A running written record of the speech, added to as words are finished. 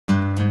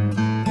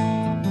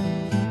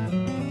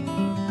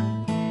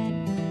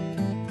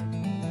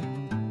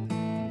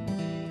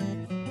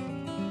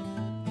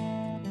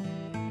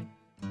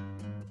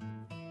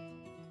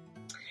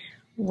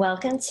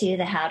Welcome to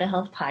the How to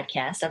Health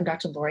podcast. I'm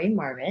Dr. Lori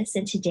Marvis,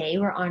 and today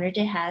we're honored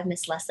to have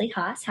Miss Leslie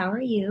Haas. How are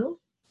you?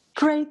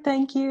 Great,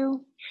 thank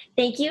you.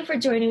 Thank you for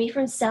joining me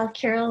from South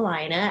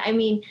Carolina.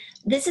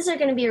 This is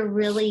going to be a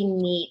really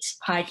neat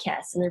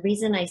podcast, and the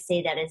reason I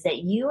say that is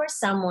that you are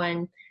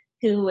someone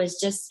who was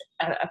just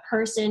a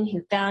person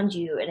who found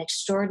you and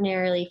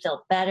extraordinarily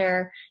felt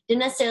better,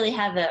 didn't necessarily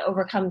have to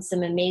overcome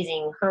some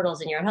amazing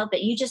hurdles in your health,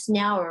 but you just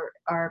now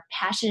are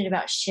passionate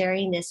about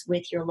sharing this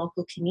with your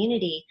local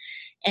community.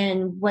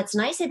 And what's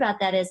nice about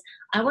that is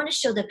I want to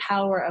show the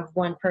power of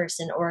one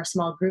person or a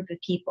small group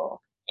of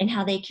people and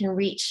how they can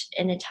reach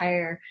an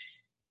entire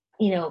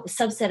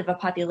subset of a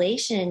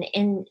population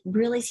and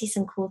really see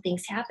some cool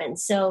things happen.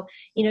 So,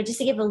 just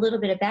to give a little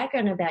bit of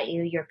background about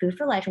you, you're a Food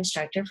for Life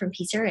instructor from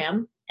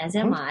PCRM, as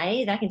am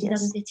I, back in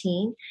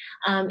 2015.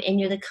 And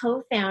you're the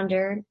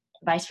co-founder,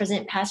 vice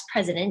president, past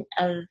president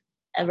of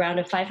around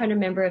a 500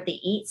 member of the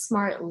Eat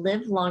Smart,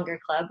 Live Longer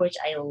Club, which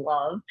I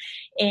love,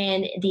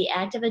 and the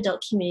active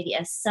adult community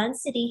of Sun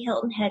City,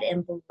 Hilton Head,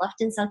 and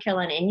Bluffton, South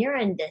Carolina. And you're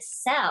in the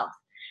South.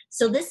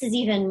 So this is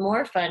even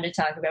more fun to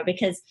talk about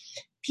because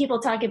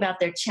people talk about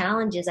their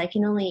challenges.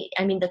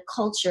 The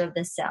culture of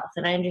the South,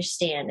 and I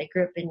understand. I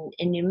grew up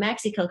in New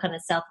Mexico, kind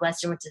of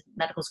Southwestern, went to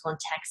medical school in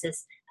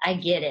Texas. I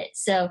get it.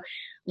 So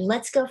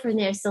let's go from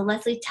there. So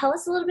Leslie, tell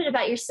us a little bit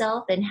about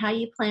yourself and how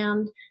you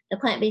planned the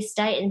plant-based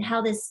diet and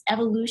how this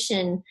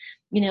evolution,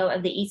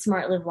 of the Eat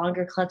Smart, Live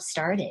Longer Club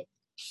started.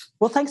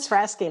 Well, thanks for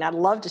asking. I'd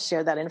love to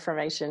share that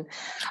information.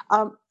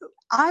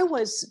 I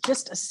was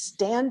just a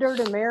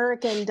standard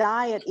American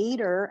diet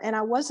eater, and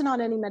I wasn't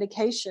on any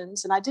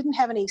medications, and I didn't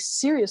have any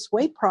serious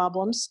weight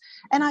problems,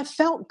 and I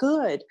felt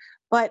good.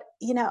 But,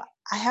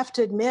 I have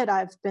to admit,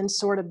 I've been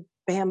sort of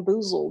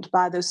bamboozled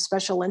by those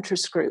special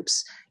interest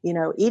groups,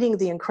 eating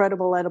the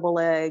incredible edible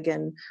egg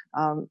and,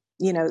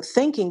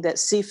 thinking that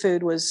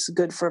seafood was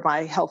good for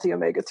my healthy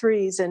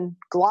omega-3s and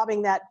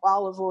globbing that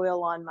olive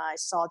oil on my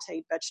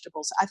sauteed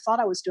vegetables. I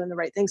thought I was doing the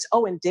right things.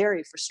 Oh, and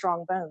dairy for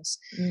strong bones.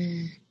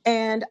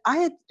 And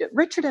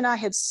Richard and I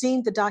had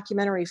seen the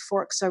documentary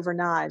Forks Over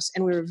Knives,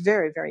 and we were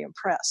very, very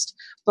impressed.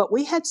 But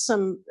we had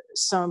some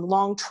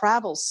long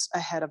travels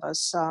ahead of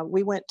us.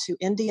 We went to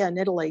India and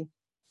Italy.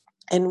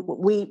 And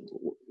we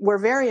were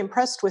very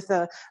impressed with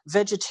the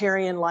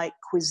vegetarian-like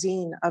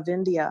cuisine of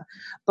India,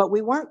 but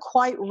we weren't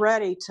quite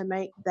ready to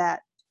make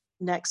that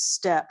next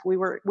step. We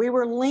were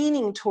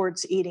leaning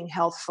towards eating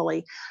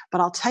healthfully,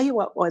 but I'll tell you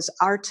what was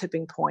our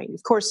tipping point.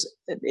 Of course,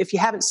 if you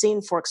haven't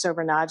seen Forks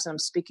Over Knives, and I'm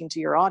speaking to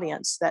your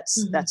audience,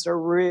 that's a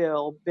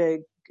real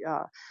big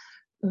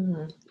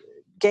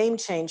game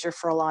changer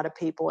for a lot of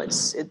people.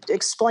 It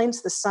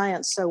explains the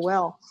science so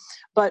well.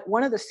 But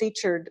one of the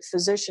featured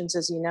physicians,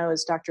 as you know,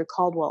 is Dr.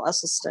 Caldwell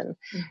Esselstyn.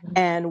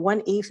 And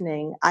one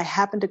evening, I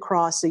happened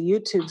across a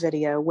YouTube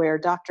video where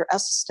Dr.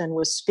 Esselstyn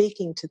was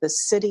speaking to the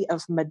city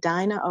of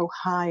Medina,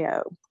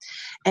 Ohio.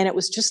 And it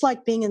was just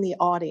like being in the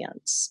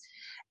audience.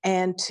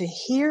 And to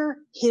hear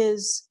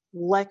his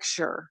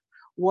lecture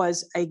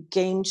was a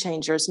game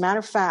changer. As a matter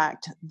of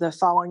fact, the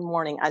following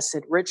morning, I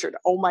said, Richard,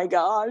 oh my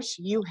gosh,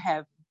 you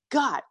have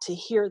got to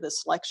hear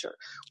this lecture.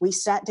 We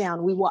sat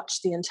down, we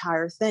watched the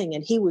entire thing,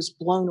 and he was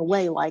blown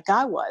away like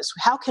I was.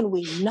 How can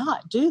we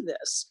not do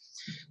this?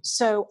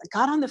 So I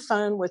got on the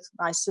phone with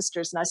my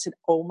sisters and I said,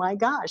 oh my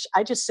gosh,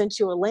 I just sent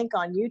you a link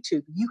on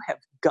YouTube. You have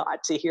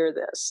got to hear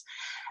this.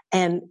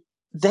 And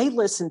they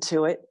listened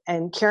to it.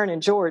 And Karen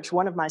and George,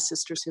 one of my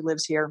sisters who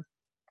lives here,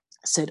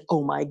 said,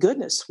 oh my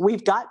goodness,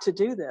 we've got to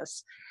do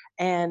this.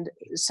 And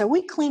so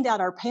we cleaned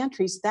out our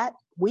pantries that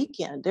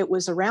weekend. It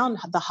was around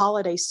the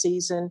holiday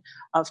season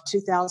of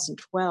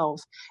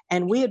 2012.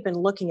 And we had been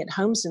looking at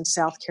homes in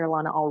South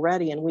Carolina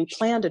already, and we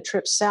planned a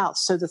trip south.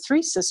 So the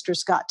three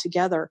sisters got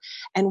together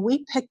and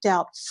we picked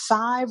out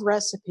 5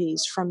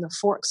 recipes from the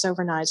Forks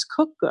Over Knives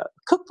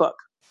cookbook.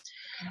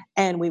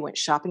 And we went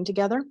shopping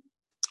together.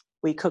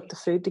 We cooked the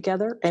food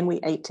together and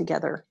we ate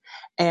together.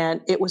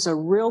 And it was a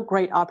real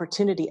great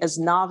opportunity as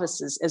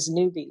novices, as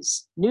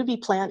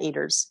newbie plant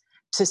eaters,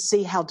 to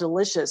see how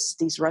delicious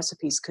these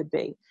recipes could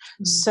be.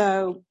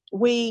 So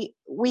we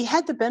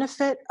had the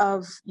benefit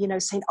of,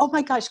 saying, oh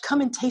my gosh, come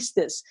and taste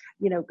this.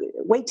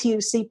 Wait till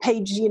you see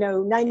page,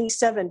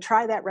 97,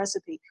 try that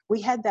recipe.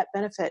 We had that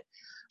benefit.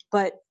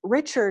 But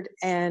Richard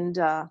and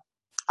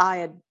I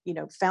had,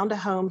 found a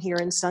home here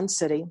in Sun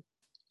City.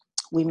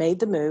 We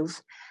made the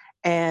move.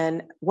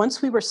 And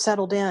once we were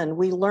settled in,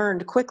 we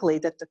learned quickly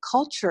that the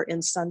culture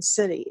in Sun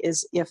City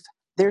is, if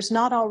there's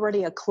not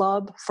already a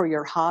club for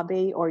your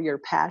hobby or your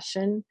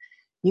passion,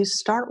 you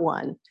start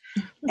one.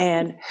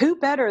 And who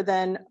better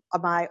than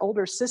my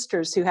older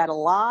sisters who had a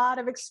lot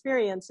of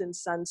experience in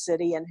Sun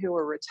City and who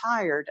were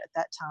retired at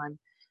that time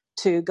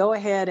to go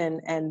ahead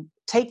and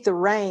take the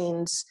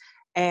reins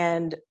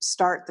and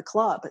start the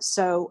club.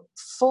 So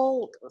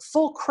full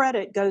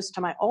credit goes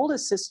to my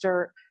oldest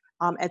sister,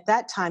 at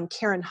that time,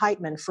 Karen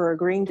Heitman, for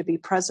agreeing to be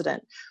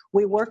president.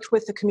 We worked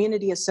with the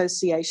community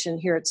association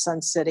here at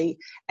Sun City,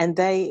 and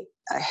they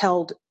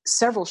held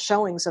several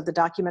showings of the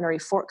documentary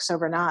Forks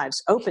Over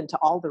Knives, open to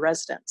all the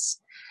residents.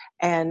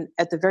 And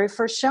at the very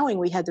first showing,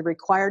 we had the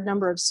required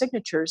number of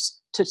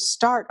signatures to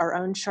start our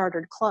own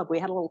chartered club. We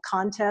had a little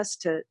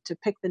contest to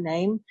pick the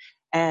name,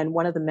 and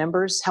one of the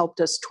members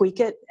helped us tweak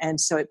it. And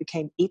so it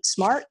became Eat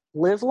Smart,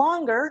 Live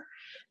Longer.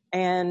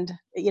 And,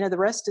 the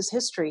rest is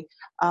history.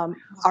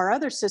 Our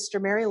other sister,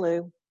 Mary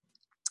Lou,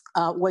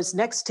 was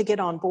next to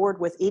get on board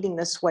with eating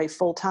this way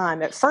full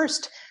time. At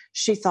first,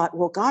 she thought,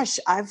 well, gosh,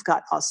 I've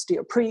got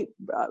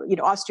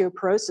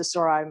osteoporosis,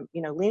 or I'm,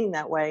 leaning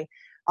that way,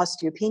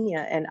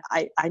 osteopenia, and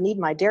I need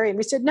my dairy. And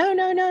we said, no,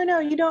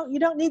 you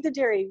don't need the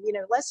dairy.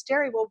 Less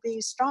dairy will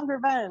be stronger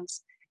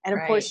bones. And of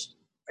course,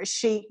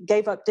 she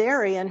gave up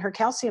dairy and her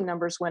calcium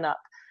numbers went up.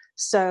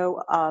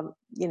 So,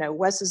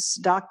 Wes's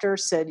doctor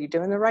said, you're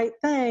doing the right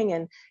thing.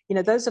 And,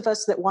 those of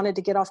us that wanted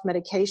to get off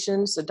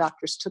medications, the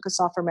doctors took us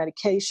off our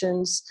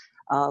medications,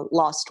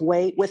 lost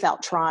weight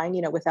without trying,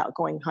 without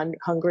going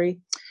hungry.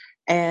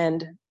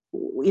 And,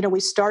 we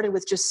started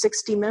with just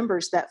 60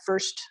 members that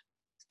first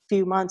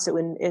few months.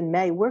 In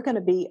May, we're going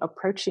to be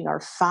approaching our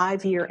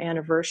 5-year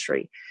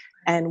anniversary,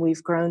 and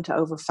we've grown to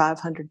over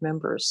 500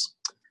 members.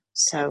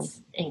 So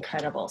that's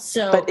incredible.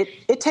 So, but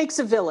it takes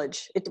a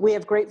village. We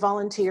have great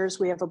volunteers.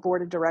 We have a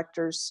board of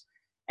directors,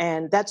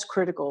 and that's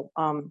critical.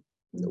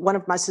 One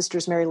of my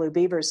sisters, Mary Lou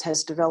Beavers,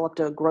 has developed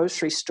a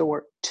grocery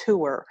store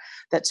tour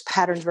that's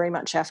patterned very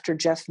much after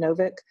Jeff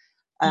Novick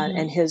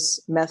and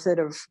his method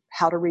of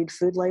how to read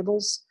food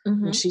labels.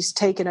 And she's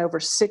taken over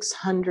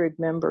 600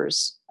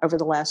 members over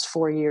the last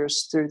 4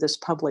 years through this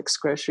Publix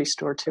grocery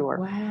store tour.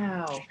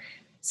 Wow.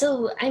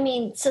 So,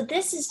 so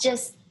this is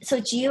so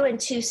it's you and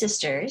 2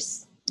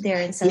 sisters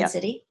there in Sun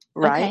City?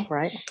 Right, okay.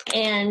 Right.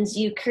 And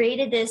you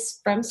created this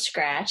from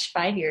scratch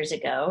 5 years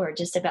ago, or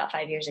just about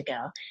 5 years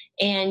ago.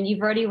 And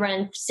you've already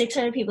run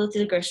 600 people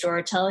through the grocery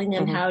store, telling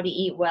them how to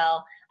eat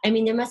well.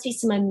 There must be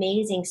some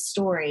amazing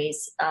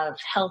stories of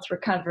health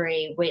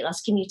recovery, weight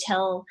loss. Can you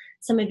tell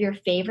some of your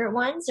favorite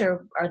ones,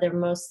 or are there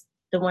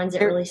the ones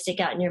that really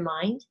stick out in your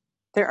mind?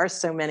 There are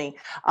so many.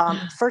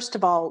 First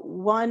of all,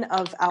 one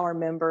of our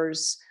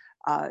members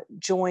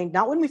joined,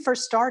 not when we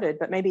first started,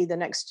 but maybe the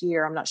next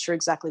year. I'm not sure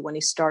exactly when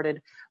he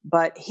started,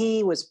 but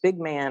he was big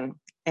man.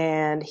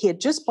 And he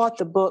had just bought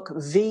the book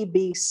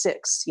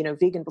VB6,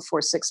 Vegan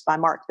Before 6 by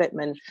Mark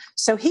Bittman.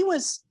 So he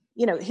was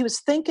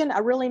thinking, I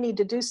really need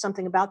to do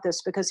something about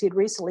this, because he had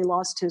recently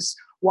lost his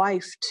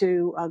wife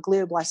to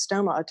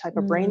glioblastoma, a type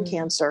of brain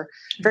cancer.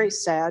 Very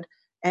sad.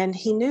 And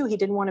he knew he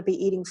didn't want to be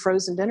eating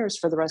frozen dinners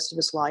for the rest of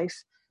his life.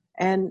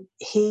 And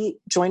he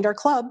joined our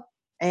club,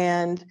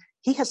 and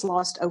he has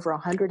lost over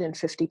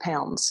 150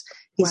 pounds.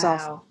 He's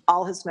off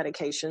all his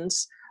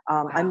medications.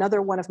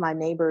 Another one of my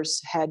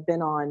neighbors had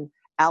been on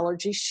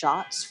allergy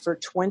shots for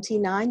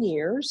 29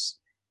 years,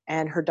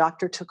 and her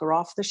doctor took her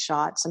off the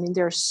shots.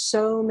 There are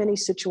so many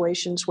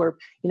situations where,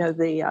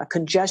 the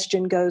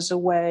congestion goes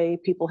away,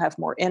 people have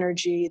more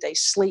energy, they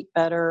sleep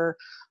better.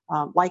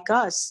 Like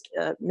us,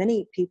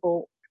 many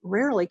people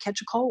rarely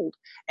catch a cold.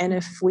 And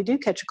if we do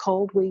catch a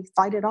cold, we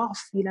fight it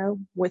off,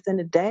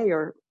 within a day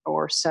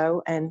or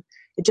so. And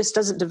it just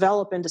doesn't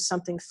develop into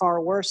something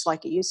far worse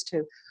like it used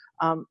to.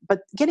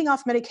 But getting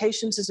off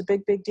medications is a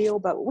big, big deal.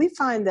 But we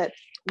find that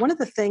one of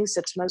the things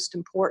that's most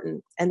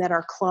important, and that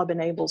our club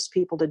enables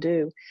people to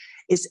do,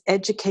 is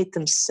educate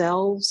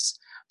themselves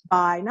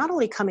by not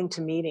only coming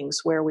to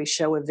meetings where we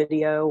show a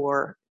video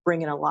or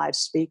bring in a live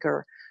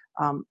speaker,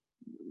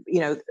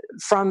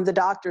 from the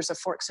doctors of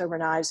Forks Over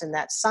Knives and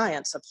that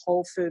science of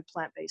whole food,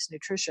 plant-based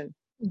nutrition.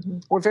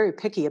 We're very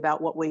picky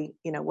about what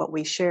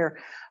we share.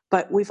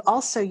 But we've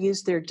also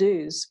used their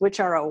dues, which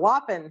are a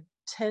whopping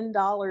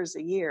 $10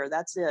 a year.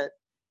 That's it.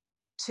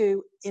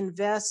 To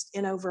invest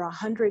in over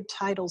 100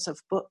 titles of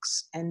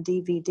books and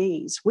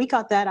DVDs. We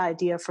got that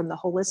idea from the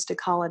Holistic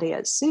Holiday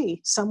at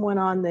Sea. Someone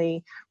on the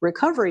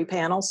recovery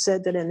panel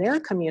said that in their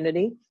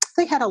community,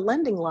 they had a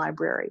lending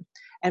library.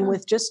 And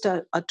with just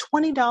a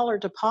 $20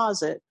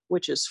 deposit,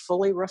 which is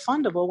fully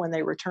refundable when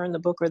they return the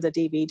book or the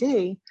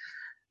DVD,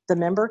 the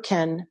member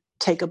can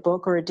take a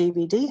book or a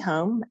DVD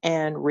home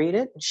and read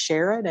it and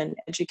share it and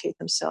educate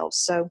themselves.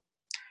 So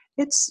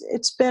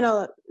it's been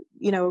a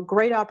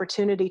great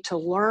opportunity to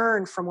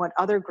learn from what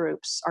other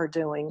groups are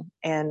doing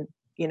and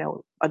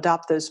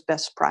adopt those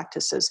best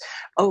practices.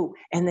 Oh,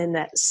 and then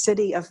that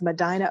City of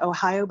Medina,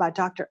 Ohio by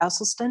Dr.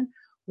 Esselstyn.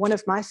 One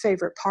of my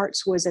favorite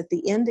parts was at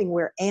the ending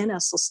where Ann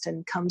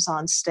Esselstyn comes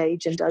on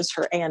stage and does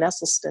her Ann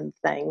Esselstyn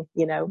thing,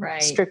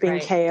 stripping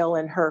kale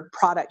and her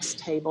products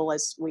table,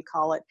 as we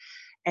call it.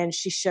 And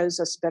she shows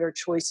us better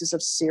choices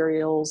of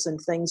cereals and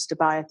things to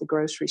buy at the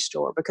grocery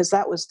store, because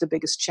that was the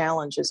biggest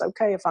challenge is,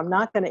 okay, if I'm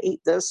not going to eat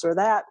this or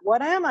that,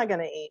 what am I going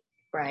to eat?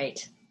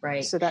 Right.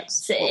 So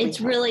it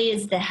really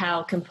is the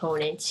how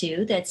component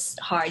too that's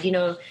hard.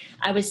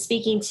 I was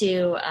speaking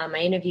to, I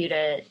interviewed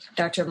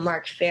Dr.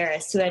 Mark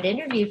Ferris, who I'd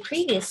interviewed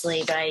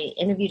previously, but I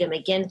interviewed him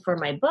again for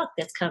my book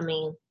that's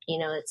coming.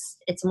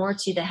 It's more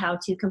to the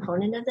how-to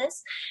component of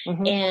this.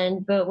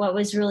 But what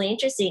was really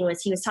interesting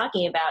was he was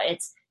talking about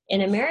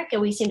in America,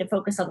 we seem to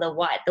focus on the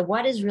what. The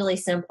what is really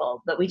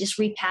simple, but we just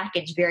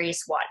repackage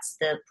various whats,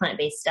 the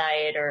plant-based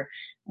diet or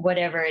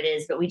whatever it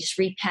is, but we just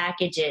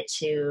repackage it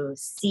to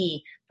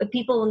see. But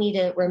people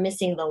will we're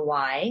missing the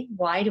why.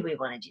 Why do we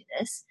want to do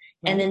this?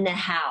 And then the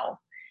how.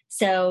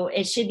 So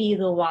it should be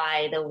the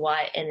why, the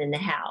what, and then the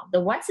how.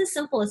 The what's the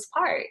simplest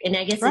part. And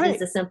I guess it is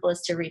the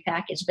simplest to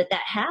repackage. But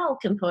that how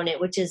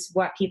component, which is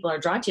what people are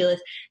drawn to,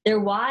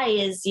 their why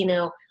is,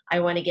 I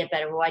want to get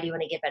better. Why do you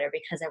want to get better?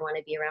 Because I want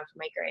to be around for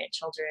my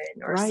grandchildren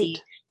or see,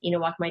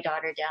 walk my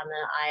daughter down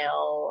the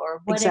aisle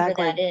or whatever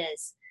that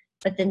is.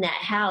 But then that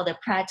how, the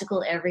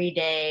practical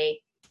everyday,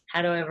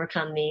 how do I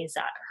overcome these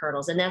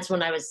hurdles? And that's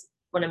when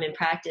I'm in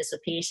practice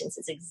with patients,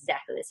 it's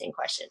exactly the same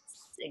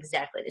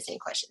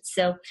questions.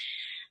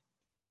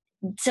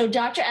 So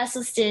Dr.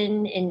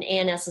 Esselstyn and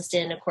Ann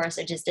Esselstyn, of course,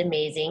 are just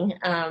amazing,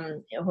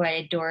 who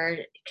I adore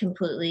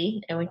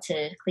completely. I went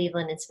to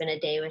Cleveland and spent a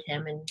day with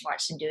him and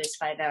watched him do his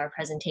 5-hour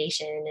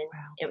presentation, and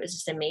It was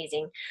just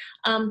amazing.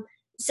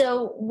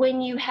 So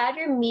when you have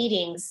your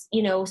meetings,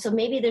 so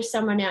maybe there's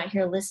someone out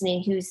here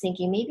listening who's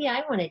thinking, maybe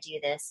I want to do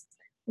this.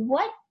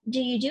 What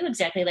do you do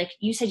exactly? Like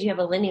you said, you have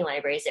a lending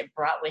library. Is it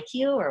brought with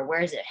you, or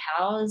where is it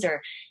housed?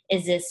 Or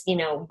is this,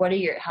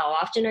 how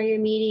often are your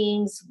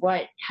meetings?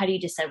 How do you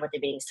decide what the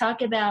meetings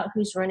talk about?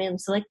 Who's running them?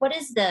 So what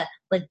is the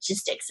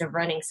logistics of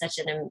running such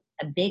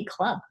a big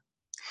club?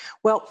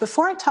 Well,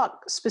 before I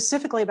talk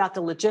specifically about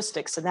the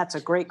logistics, and that's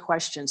a great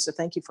question, so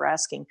thank you for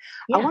asking.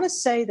 I want to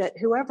say that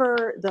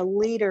whoever the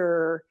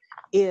leader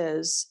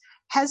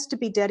has to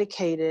be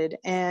dedicated,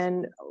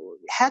 and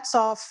hats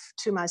off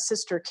to my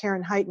sister,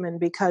 Karen Heitman,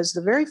 because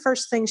the very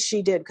first thing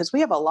she did, because we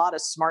have a lot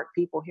of smart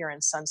people here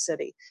in Sun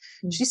City,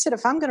 she said,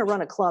 if I'm going to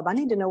run a club, I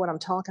need to know what I'm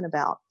talking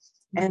about.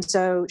 And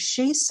so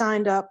she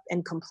signed up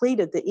and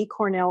completed the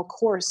eCornell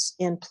course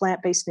in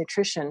plant-based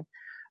nutrition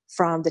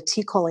from the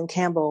T. Colin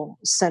Campbell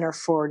Center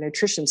for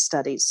Nutrition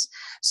Studies.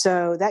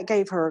 So that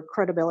gave her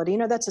credibility.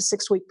 That's a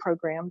 6-week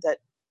program that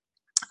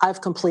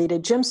I've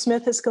completed. Jim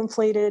Smith has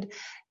completed.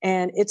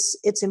 And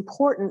it's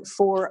important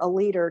for a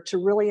leader to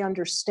really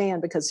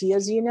understand, because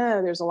as you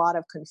know, there's a lot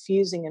of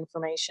confusing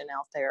information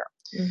out there.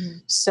 Mm-hmm.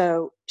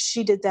 So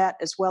she did that,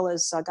 as well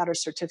as got her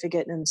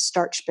certificate in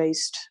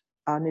starch-based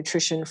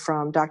nutrition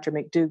from Dr.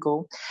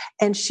 McDougall.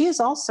 And she is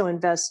also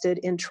invested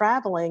in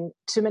traveling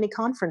to many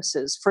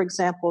conferences. For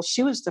example,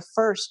 she was the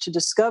first to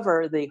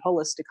discover the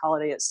Holistic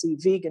Holiday at Sea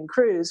vegan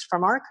cruise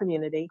from our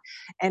community.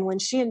 And when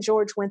she and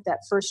George went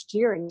that first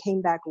year and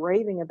came back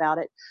raving about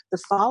it, the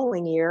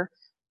following year,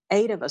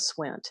 8 of us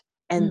went.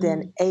 And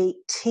then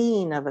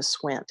 18 of us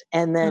went.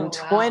 And then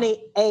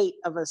 28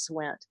 of us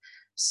went.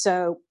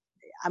 So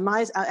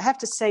I have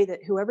to say that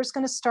whoever's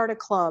going to start a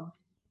club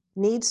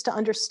needs to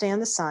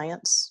understand the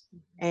science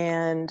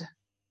and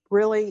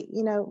really,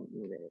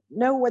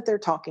 know what they're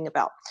talking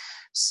about.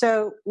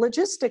 So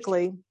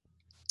logistically,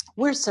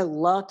 we're so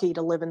lucky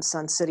to live in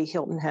Sun City,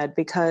 Hilton Head,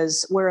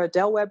 because we're a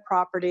Del Webb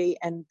property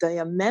and the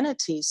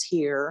amenities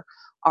here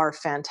are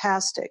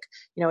fantastic.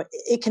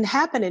 It can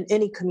happen in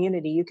any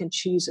community. You can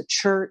choose a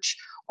church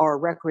or a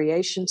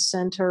recreation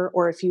center,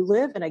 or if you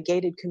live in a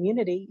gated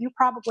community, you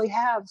probably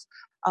have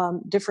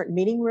different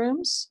meeting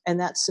rooms, and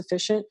that's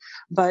sufficient.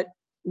 But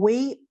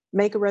we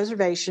make a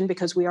reservation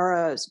because we are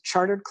a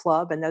chartered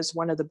club, and that's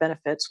one of the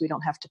benefits. We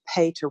don't have to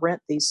pay to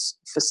rent these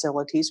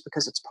facilities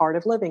because it's part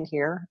of living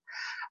here.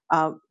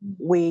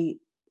 We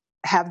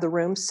have the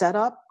room set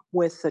up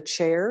with the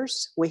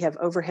chairs. We have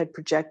overhead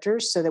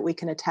projectors so that we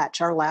can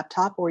attach our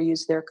laptop or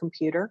use their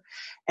computer,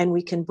 and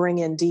we can bring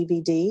in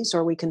DVDs,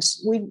 or we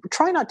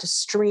try not to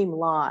stream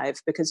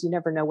live because you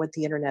never know what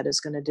the internet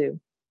is going to do.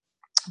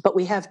 But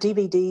we have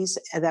DVDs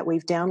that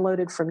we've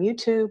downloaded from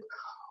YouTube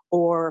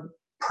or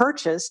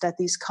purchased at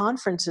these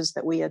conferences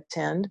that we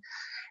attend.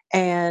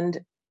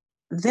 And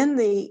then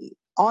the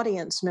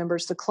audience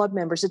members, the club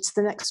members, it's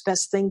the next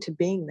best thing to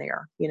being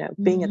there,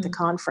 being at the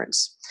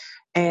conference.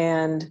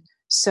 And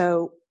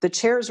so the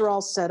chairs are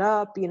all set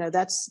up,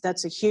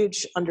 that's a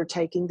huge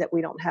undertaking that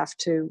we don't have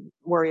to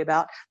worry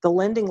about. The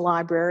lending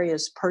library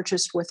is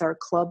purchased with our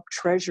club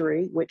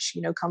treasury, which,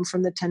 come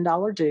from the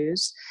 $10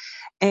 dues.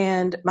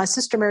 And my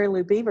sister, Mary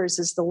Lou Beavers,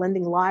 is the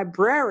lending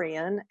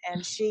librarian,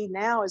 and she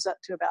now is up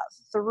to about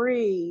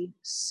 3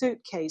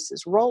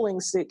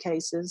 rolling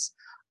suitcases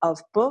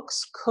of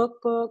books,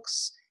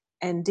 cookbooks,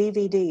 and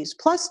DVDs,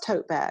 plus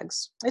tote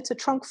bags. It's a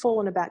trunk full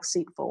and a back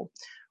seat full.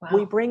 Wow.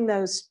 We bring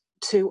those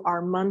to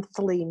our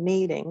monthly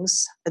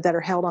meetings that are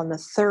held on the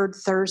 3rd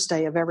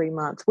Thursday of every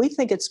month. We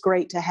think it's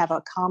great to have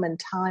a common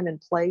time and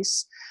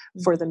place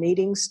for the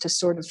meetings to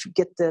sort of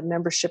get the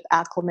membership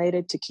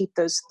acclimated to keep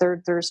those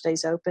 3rd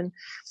Thursdays open.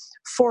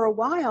 For a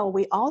while,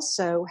 we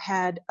also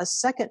had a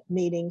second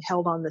meeting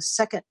held on the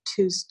second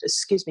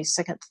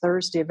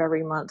Thursday of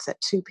every month at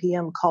 2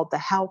 p.m. called the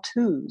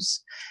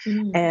How-Tos.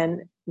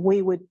 And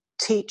we would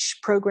teach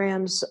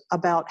programs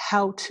about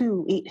how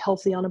to eat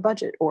healthy on a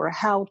budget, or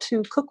how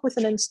to cook with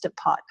an Instant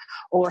Pot,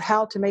 or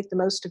how to make the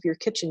most of your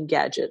kitchen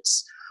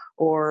gadgets,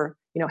 or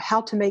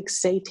how to make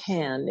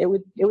seitan. It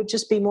would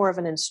just be more of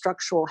an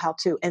instructional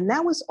how-to. And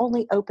that was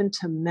only open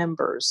to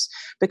members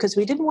because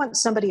we didn't want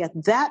somebody at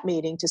that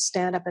meeting to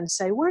stand up and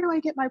say, where do I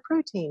get my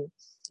protein?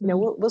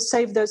 We'll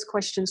save those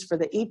questions for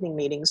the evening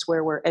meetings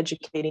where we're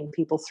educating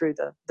people through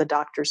the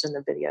doctors and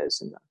the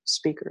videos and the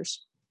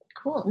speakers.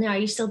 Cool. Now, are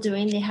you still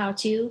doing the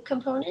how-to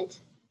component?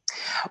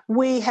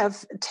 We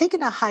have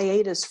taken a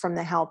hiatus from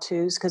the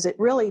how-tos because it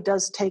really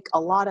does take a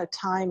lot of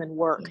time and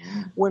work.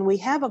 Yeah. When we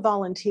have a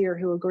volunteer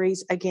who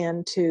agrees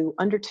again to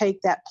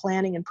undertake that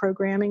planning and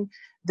programming,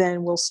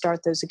 then we'll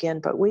start those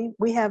again. But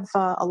we have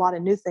a lot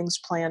of new things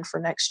planned for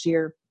next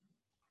year,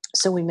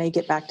 so we may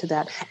get back to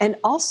that. And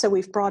also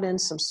we've brought in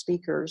some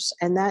speakers,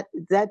 and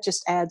that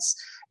just adds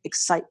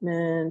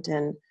excitement,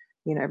 and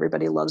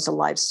everybody loves a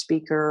live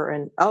speaker.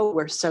 And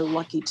we're so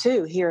lucky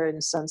too here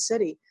in Sun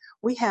City.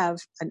 We have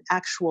an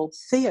actual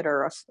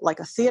theater, like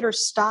a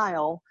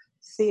theater-style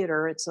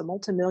theater. It's a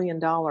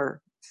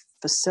multi-million-dollar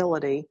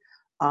facility,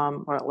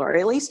 or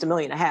at least $1.5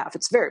 million.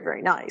 It's very,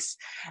 very nice.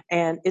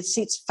 And it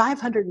seats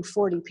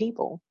 540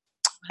 people.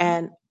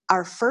 And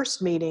our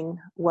first meeting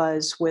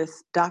was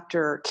with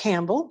Dr.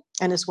 Campbell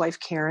and his wife,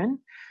 Karen,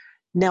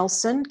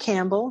 Nelson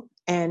Campbell,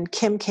 and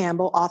Kim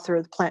Campbell, author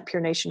of the Plant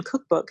Pure Nation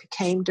cookbook,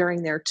 came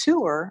during their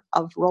tour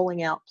of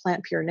rolling out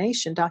Plant Pure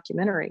Nation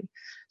documentary.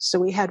 So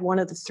we had one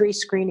of the 3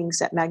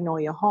 screenings at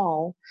Magnolia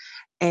Hall,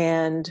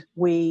 and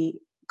we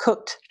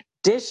cooked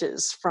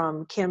dishes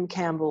from Kim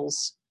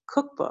Campbell's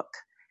cookbook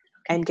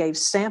and gave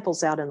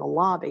samples out in the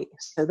lobby.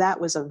 So that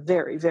was a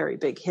very, very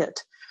big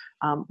hit.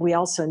 We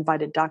also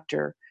invited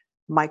Dr.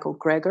 Michael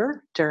Greger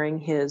during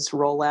his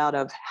rollout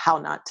of How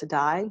Not to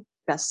Die,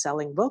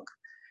 best-selling book.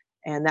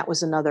 And that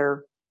was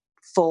another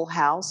full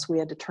house. We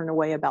had to turn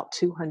away about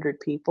 200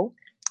 people.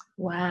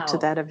 Wow. To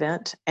that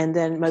event. And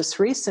then most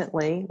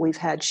recently, we've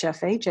had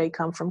Chef AJ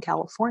come from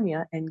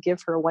California and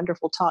give her a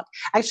wonderful talk.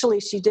 Actually,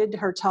 she did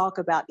her talk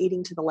about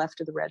eating to the left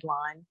of the red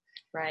line.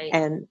 Right.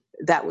 And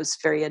that was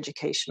very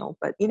educational.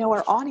 But,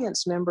 our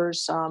audience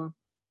members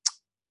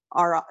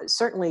are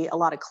certainly a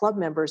lot of club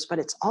members, but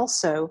it's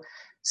also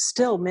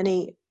still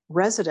many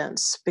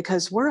residents,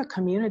 because we're a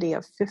community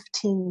of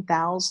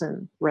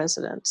 15,000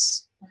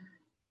 residents.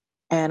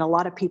 And a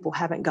lot of people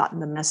haven't gotten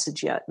the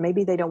message yet.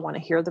 Maybe they don't want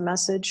to hear the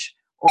message,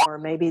 or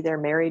maybe they're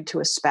married to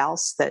a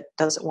spouse that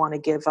doesn't want to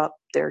give up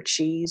their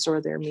cheese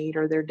or their meat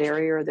or their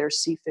dairy or their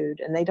seafood.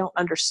 And they don't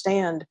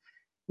understand,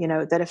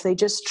 that if they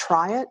just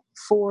try it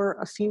for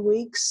a few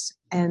weeks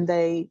and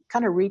they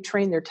kind of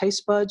retrain their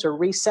taste buds or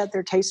reset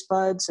their taste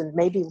buds and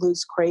maybe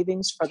lose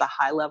cravings for the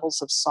high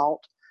levels of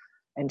salt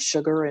and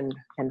sugar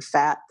and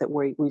fat that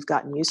we've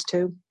gotten used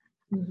to,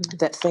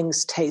 that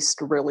things taste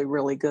really,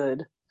 really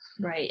good.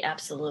 Right,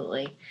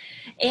 absolutely.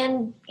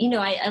 And,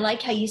 I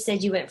like how you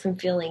said you went from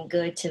feeling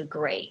good to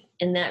great.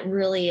 And that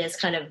really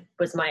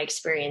was my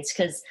experience,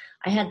 because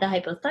I had the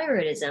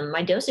hypothyroidism.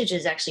 My dosage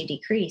has actually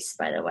decreased,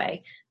 by the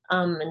way,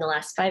 in the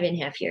last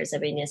 5.5 years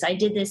of doing this.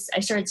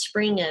 I started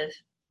spring of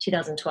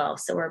 2012,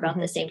 so we're about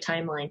the same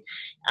timeline.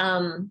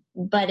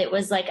 But it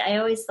was like, I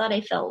always thought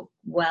I felt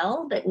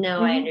well, but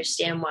now I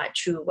understand what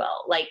true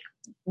well, like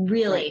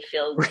really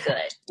feel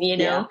good,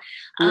 Yeah,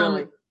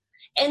 really.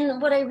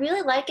 And what I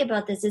really like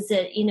about this is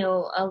that,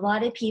 a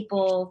lot of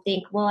people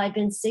think, well, I've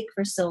been sick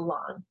for so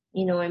long.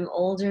 I'm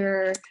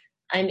older.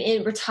 I'm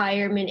in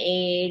retirement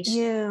age.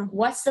 Yeah.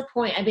 What's the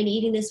point? I've been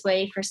eating this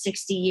way for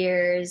 60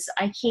 years.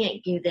 I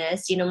can't do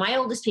this. My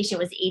oldest patient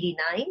was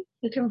 89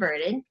 who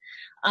converted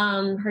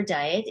her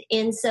diet.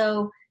 And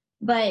so,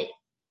 but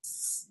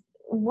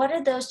what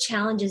are those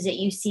challenges that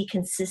you see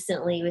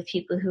consistently with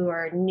people who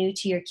are new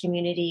to your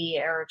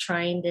community or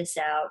trying this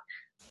out?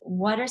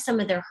 What are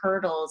some of their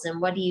hurdles, and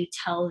what do you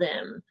tell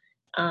them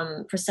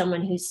for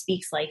someone who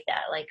speaks like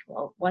that? Like,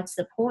 well, what's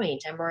the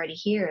point? I'm already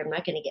here. I'm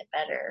not going to get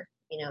better,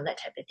 that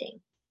type of thing.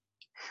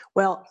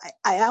 Well,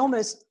 I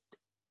almost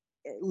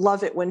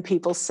love it when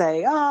people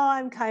say,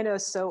 I'm kind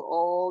of so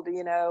old,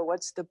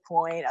 what's the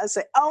point? I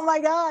say, oh my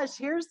gosh,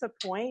 here's the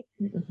point.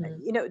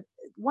 Mm-hmm.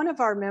 One of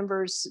our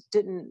members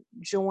didn't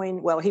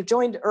join. Well, he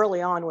joined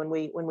early on when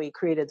we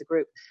created the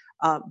group,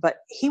 but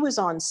he was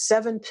on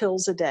 7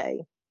 pills a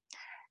day.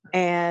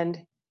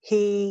 And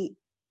he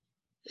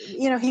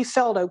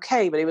felt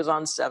okay, but he was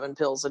on 7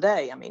 pills a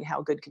day. I mean,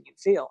 how good can you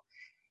feel?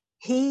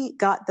 He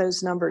got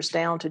those numbers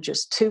down to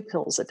just 2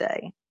 pills a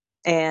day.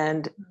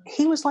 And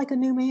he was like a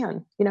new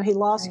man. He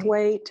lost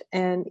weight,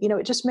 and,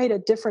 it just made a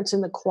difference in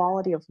the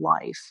quality of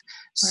life.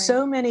 Right.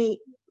 So many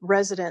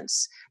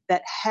residents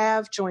that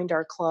have joined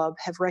our club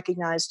have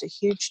recognized a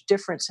huge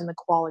difference in the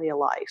quality of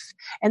life.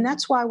 And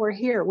that's why we're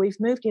here. We've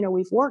moved,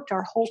 we've worked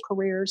our whole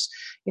careers,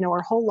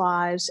 our whole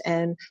lives.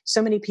 And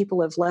so many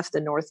people have left the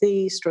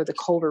Northeast or the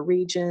colder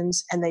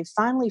regions, and they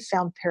finally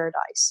found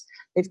paradise.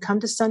 They've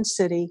come to Sun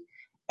City.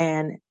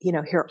 And,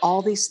 here are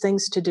all these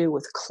things to do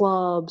with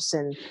clubs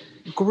and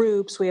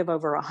groups. We have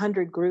over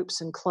 100 groups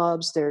and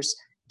clubs. There's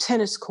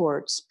tennis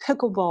courts,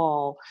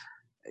 pickleball,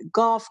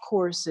 golf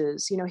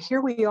courses.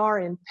 Here we are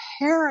in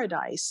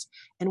paradise.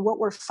 And what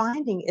we're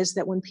finding is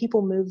that when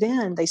people move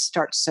in, they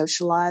start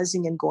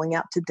socializing and going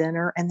out to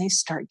dinner, and they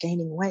start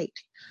gaining weight.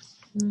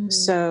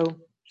 So,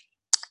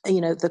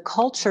 the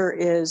culture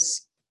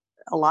is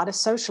a lot of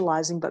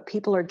socializing, but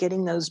people are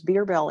getting those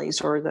beer bellies,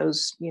 or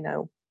those,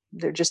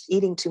 they're just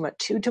eating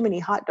too many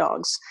hot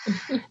dogs.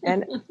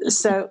 And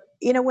so,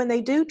 when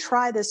they do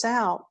try this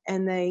out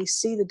and they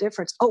see the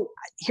difference. Oh,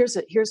 here's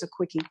a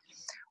quickie.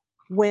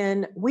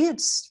 When we had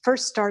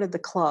first started the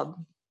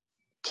club,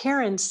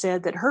 Karen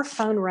said that her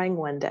phone rang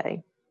one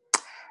day,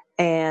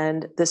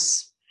 and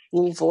this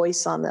little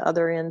voice on the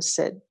other end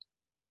said,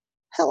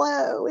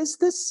 "Hello, is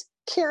this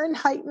Karen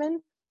Heitman?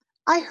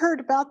 I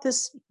heard about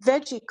this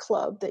veggie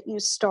club that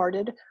you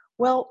started.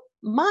 Well,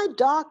 my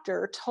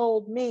doctor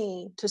told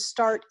me to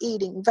start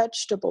eating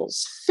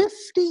vegetables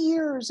 50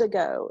 years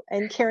ago."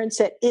 And Karen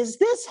said, "Is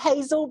this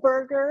Hazel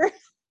Berger?"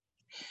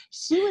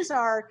 She was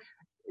our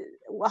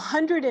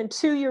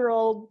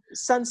 102-year-old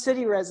Sun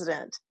City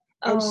resident.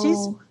 And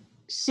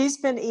she's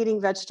been eating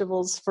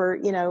vegetables for,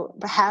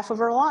 half of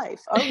her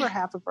life, over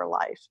half of her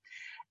life.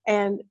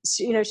 And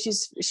she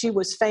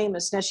was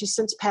famous. Now she's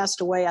since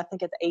passed away, I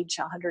think at the age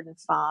of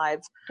 105.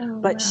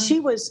 But wow. she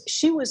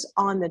was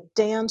on the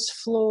dance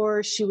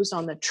floor, she was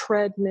on the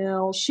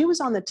treadmill, she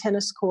was on the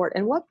tennis court.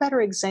 And what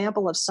better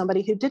example of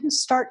somebody who didn't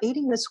start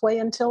eating this way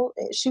until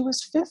she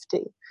was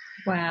 50?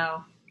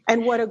 Wow.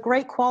 And what a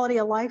great quality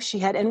of life she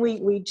had. And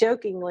we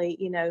jokingly,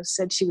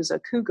 said she was a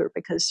cougar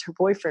because her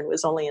boyfriend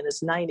was only in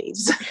his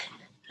 90s.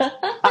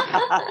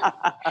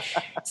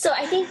 So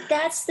I think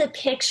that's the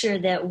picture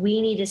that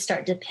we need to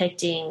start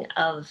depicting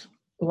of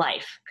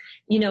life,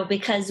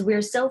 because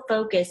we're so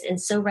focused and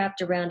so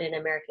wrapped around in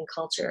American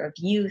culture of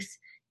youth.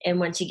 And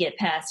once you get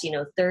past,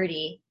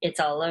 30, it's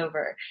all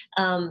over.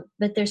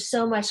 But there's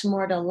so much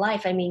more to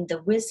life. I mean,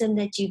 the wisdom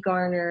that you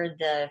garner,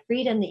 the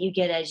freedom that you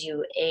get as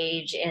you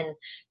age, and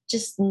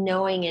just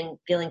knowing and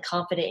feeling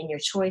confident in your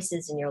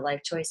choices and your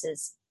life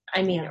choices.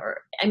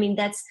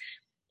 That's,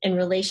 and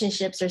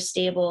relationships are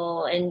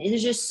stable, and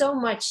there's just so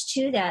much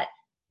to that.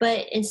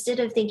 But instead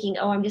of thinking,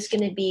 oh, I'm just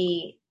going to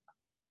be,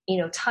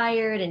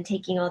 tired and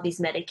taking all these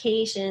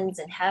medications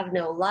and have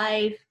no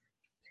life.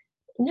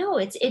 No,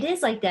 it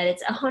is like that.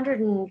 It's a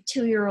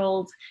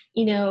 102-year-old,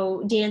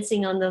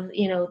 dancing on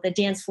the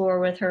dance floor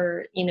with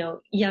her,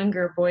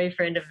 younger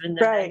boyfriend of the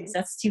 90s.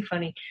 That's too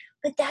funny.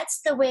 But that's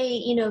the way,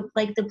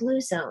 like the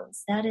blue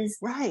zones. That is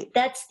right.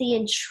 That's the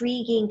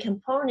intriguing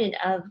component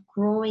of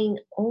growing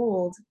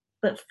old,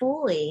 but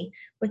fully,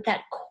 with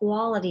that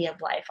quality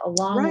of life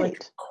along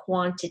with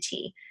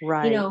quantity.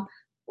 Right.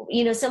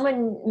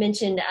 Someone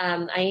mentioned,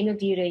 I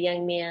interviewed a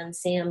young man,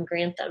 Sam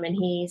Grantham, and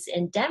he's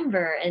in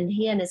Denver, and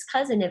he and his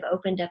cousin have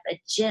opened up a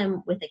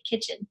gym with a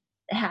kitchen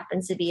that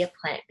happens to be a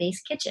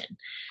plant-based kitchen.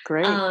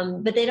 Great.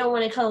 But they don't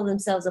want to call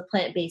themselves a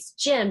plant-based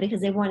gym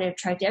because they want to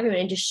attract everyone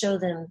and just show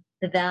them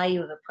the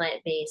value of a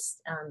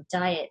plant-based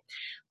diet.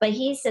 But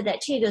he said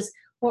that too. He goes,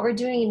 what we're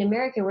doing in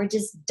America, we're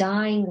just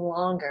dying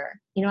longer.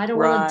 I don't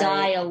want to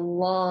die a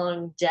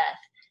long death.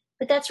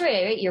 But that's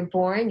right? You're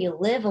born, you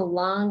live a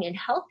long and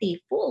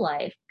healthy, full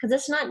life, because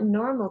it's not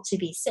normal to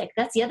be sick.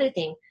 That's the other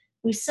thing.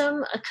 We're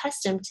so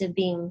accustomed to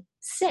being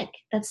sick.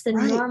 That's the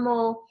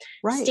normal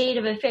state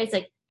of affairs.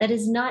 Like, that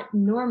is not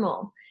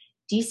normal.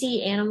 Do you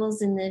see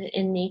animals in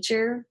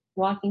nature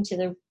walking to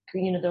their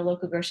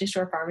local grocery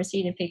store,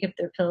 pharmacy to pick up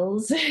their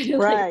pills?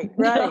 Right.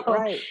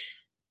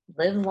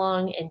 Live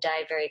long and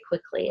die very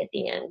quickly at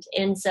the end.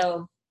 And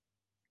so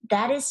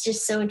that is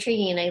just so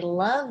intriguing. And I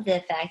love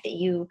the fact that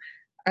you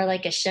are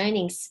like a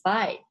shining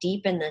spot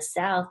deep in the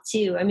South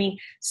too. I mean,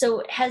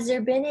 so has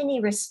there been any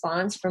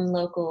response from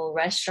local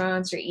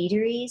restaurants or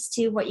eateries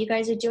to what you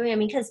guys are doing? I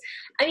mean,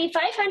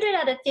 500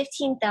 out of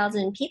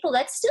 15,000 people,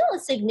 that's still a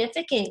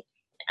significant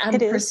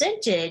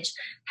percentage.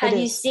 Have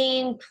you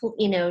seen,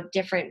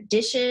 different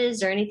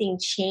dishes or anything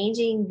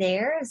changing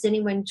there? Has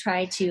anyone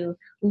tried to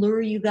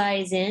lure you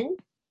guys in?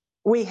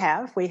 We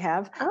have.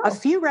 Oh. A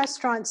few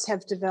restaurants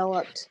have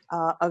developed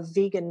a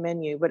vegan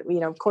menu, but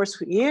of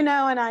course, and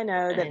I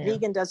know that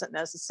vegan doesn't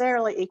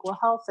necessarily equal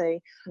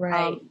healthy.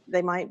 Right.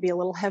 They might be a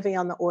little heavy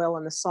on the oil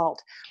and the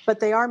salt, but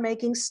they are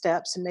making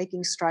steps and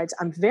making strides.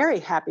 I'm very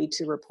happy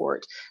to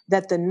report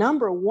that the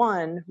number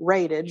one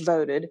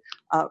voted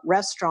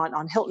restaurant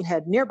on Hilton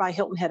Head, nearby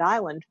Hilton Head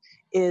Island,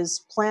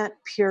 is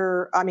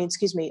Pure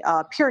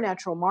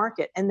Natural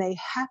Market, and they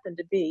happen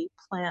to be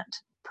plant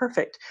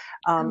perfect.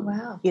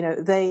 Wow.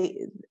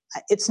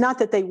 It's not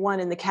that they won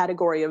in the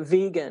category of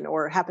vegan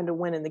or happen to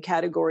win in the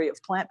category of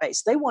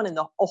plant-based. They won in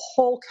a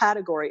whole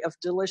category of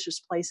delicious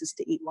places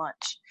to eat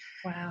lunch.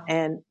 Wow.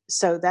 And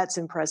so that's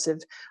impressive.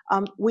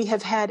 We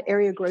have had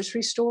area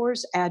grocery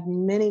stores add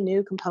many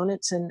new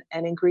components and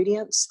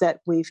ingredients that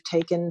we've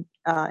taken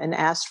and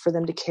asked for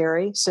them to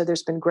carry. So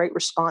there's been great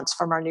response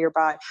from our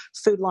nearby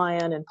Food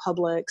Lion and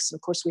Publix. And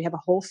of course, we have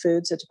a Whole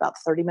Foods that's about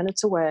 30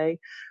 minutes away.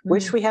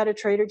 Wish we had a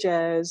Trader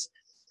Joe's.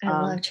 I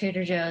love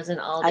Trader Joe's and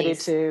Aldi's.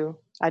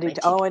 I do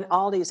too. Oh, and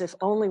Aldi's. If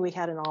only we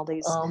had an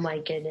Aldi's. Oh, my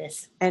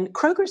goodness. And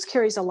Kroger's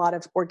carries a lot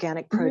of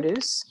organic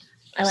produce.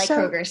 I like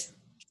So, Kroger's.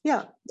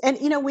 yeah. And,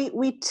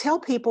 we tell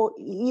people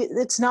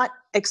it's not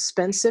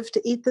expensive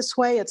to eat this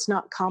way. It's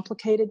not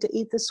complicated to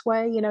eat this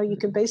way. You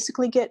can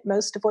basically get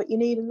most of what you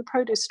need in the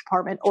produce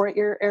department or at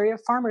your area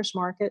farmer's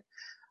market.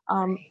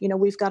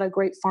 We've got a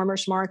great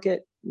farmer's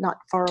market not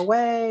far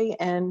away.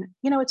 And,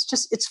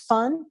 it's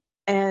fun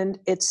and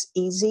it's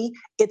easy.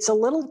 It's a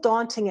little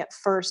daunting at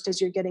first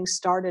as you're getting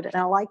started. And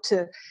I like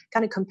to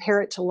kind of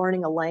compare it to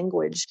learning a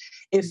language.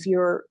 If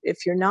you're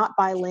not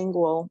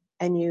bilingual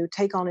and you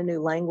take on a new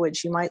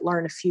language, you might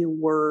learn a few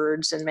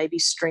words and maybe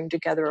string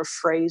together a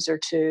phrase or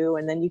two,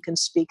 and then you can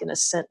speak in a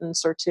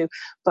sentence or two.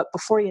 But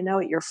before you know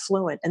it, you're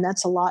fluent. And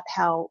that's a lot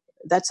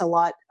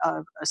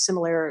of a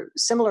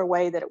similar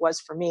way that it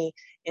was for me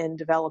in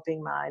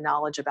developing my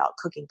knowledge about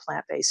cooking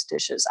plant-based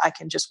dishes. I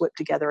can just whip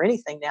together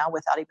anything now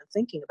without even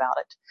thinking about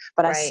it.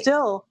 But I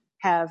still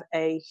have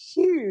a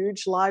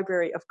huge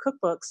library of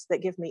cookbooks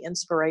that give me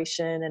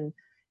inspiration. And,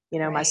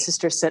 my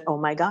sister said, "Oh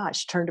my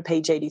gosh, turn to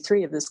page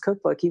 83 of this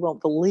cookbook. You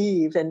won't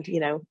believe." And,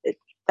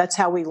 that's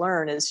how we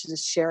learn, is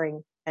just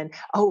sharing. And,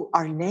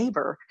 our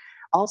neighbor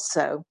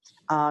also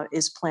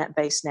is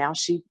plant-based now.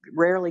 She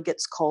rarely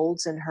gets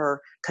colds and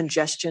her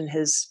congestion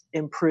has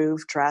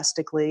improved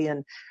drastically.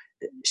 And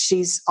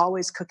she's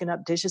always cooking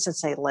up dishes and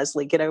saying,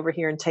 "Leslie, get over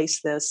here and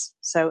taste this."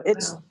 So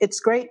it's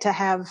great to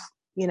have,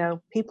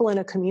 people in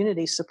a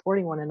community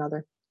supporting one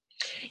another.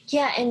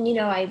 Yeah, and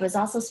I was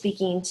also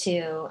speaking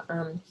to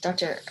Tom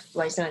Franzek.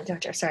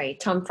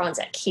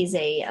 He's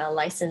a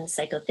licensed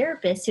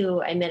psychotherapist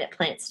who I met at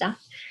Plant Stuff,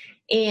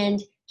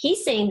 and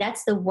he's saying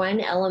that's the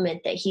one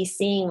element that he's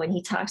seeing when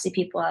he talks to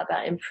people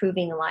about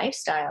improving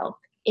lifestyle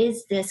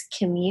is this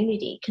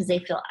community, because they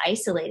feel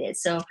isolated.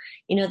 So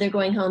they're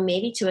going home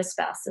maybe to a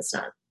spouse that's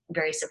not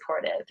very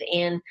supportive,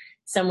 and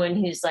someone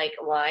who's like,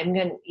 "Well,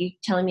 you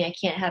telling me I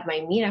can't have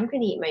my meat? I'm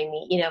going to eat my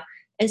meat,"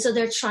 And so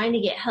they're trying to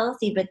get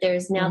healthy, but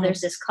there's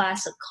this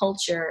class of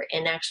culture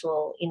and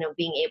actual,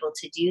 being able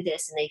to do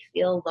this, and they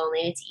feel lonely.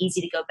 And it's easy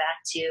to go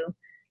back to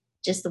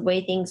just the way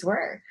things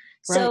were.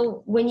 Right.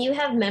 So when you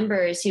have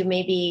members who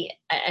maybe,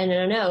 I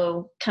don't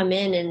know, come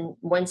in and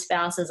one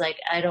spouse is like,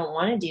 "I don't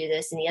want to do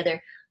this," and the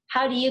other,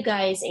 how do you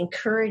guys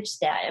encourage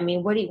that? I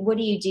mean, what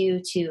do you do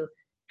to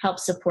help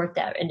support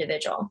that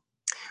individual?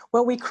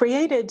 Well, we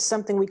created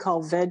something we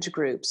call veg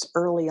groups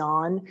early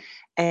on,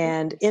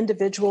 and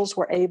individuals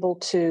were able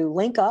to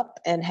link up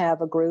and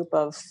have a group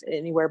of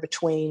anywhere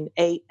between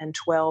 8 and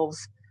 12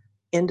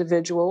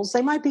 individuals.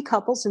 They might be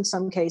couples in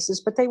some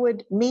cases, but they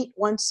would meet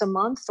once a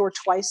month or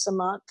twice a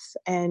month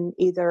and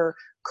either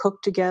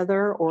cook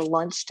together or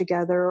lunch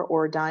together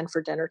or dine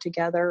for dinner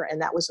together.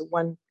 And that was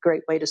one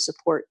great way to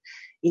support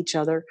each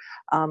other.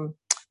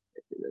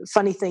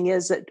 Funny thing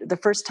is that the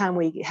first time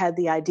we had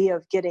the idea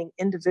of getting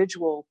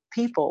individual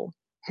people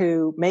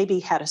who maybe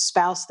had a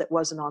spouse that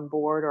wasn't on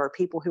board, or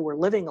people who were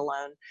living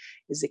alone,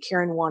 is that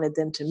Karen wanted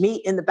them to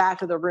meet in the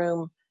back of the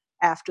room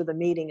after the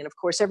meeting. And of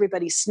course,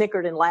 everybody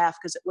snickered and laughed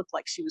because it looked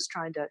like she was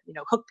trying to,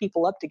 hook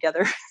people up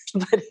together.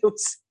 But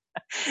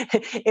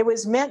it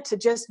was meant to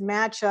just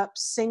match up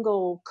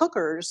single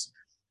cookers.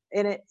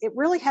 And it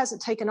really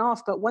hasn't taken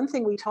off. But one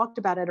thing we talked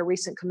about at a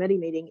recent committee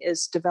meeting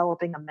is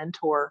developing a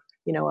mentor,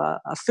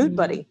 a food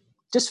buddy,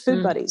 just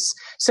food buddies.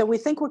 So we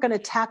think we're going to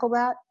tackle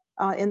that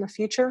in the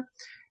future.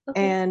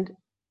 Okay.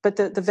 But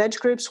the veg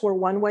groups were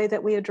one way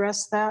that we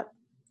addressed that.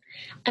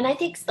 And I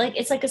think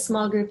it's like a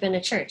small group in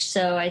a church.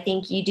 So I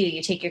think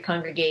you take your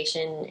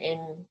congregation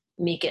and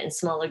make it in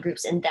smaller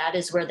groups. And that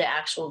is where the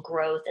actual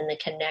growth and the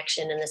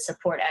connection and the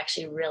support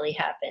actually really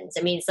happens.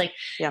 I mean, it's like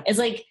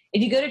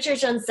if you go to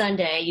church on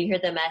Sunday, you hear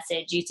the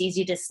message, it's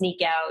easy to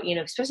sneak out,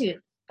 especially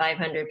with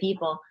 500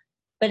 people.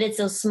 But it's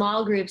those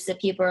small groups that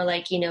people are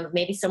like,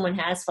 maybe someone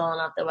has fallen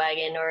off the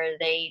wagon, or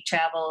they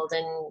traveled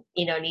and,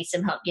 need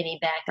some help getting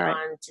back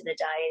on to the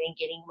diet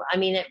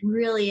and it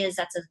really is,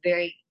 that's a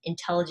very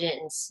intelligent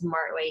and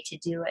smart way to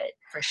do it,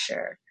 for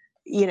sure.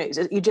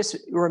 You just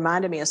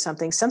reminded me of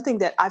something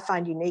that I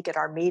find unique at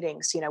our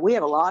meetings. We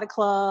have a lot of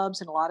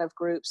clubs and a lot of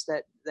groups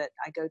that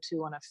I go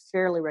to on a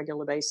fairly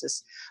regular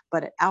basis.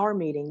 But at our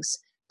meetings,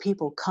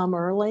 people come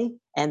early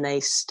and they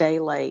stay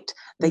late.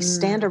 They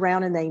stand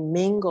around and they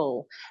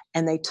mingle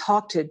and they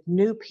talk to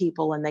new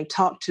people and they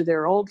talk to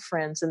their old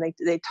friends and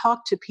they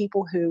talk to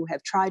people who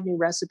have tried new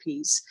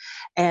recipes.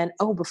 And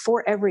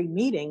before every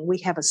meeting, we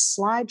have a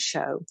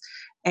slideshow.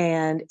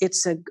 And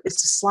it's a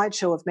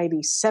slideshow of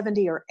maybe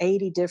 70 or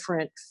 80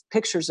 different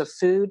pictures of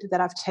food that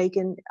I've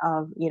taken,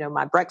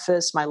 my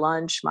breakfast, my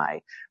lunch,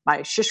 my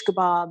shish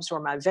kebabs, or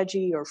my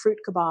veggie or fruit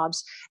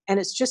kebabs. And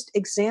it's just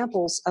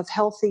examples of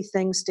healthy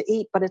things to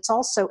eat, but it's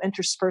also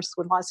interspersed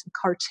with lots of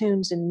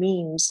cartoons and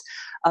memes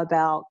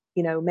about,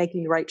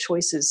 making the right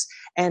choices.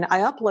 And I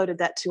uploaded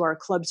that to our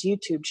club's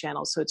YouTube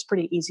channel, so it's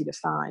pretty easy to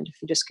find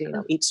if you just,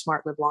 Eat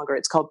Smart, Live Longer.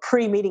 It's called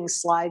Pre-Meeting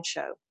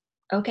Slideshow.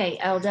 Okay,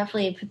 I'll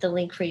definitely put the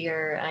link for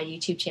your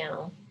YouTube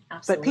channel.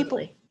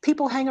 Absolutely. But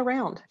people hang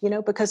around,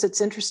 because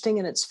it's interesting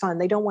and it's fun.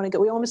 They don't want to go.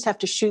 We almost have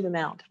to shoo them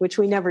out, which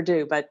we never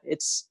do, but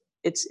it's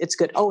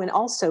good. Oh, and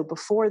also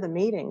before the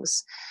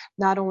meetings,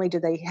 not only do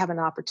they have an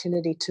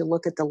opportunity to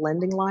look at the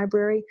lending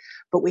library,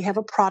 but we have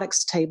a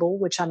products table,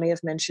 which I may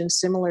have mentioned,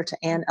 similar to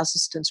Ann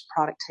Esselstyn's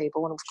product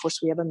table. And of course,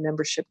 we have a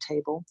membership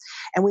table.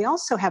 And we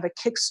also have a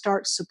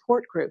Kickstart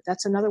support group.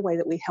 That's another way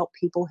that we help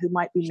people who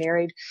might be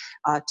married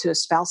to a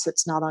spouse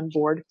that's not on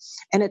board.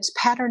 And it's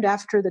patterned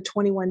after the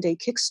 21-day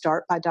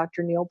Kickstart by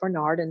Dr. Neil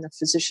Bernard and the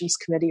Physicians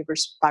Committee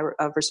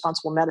of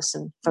Responsible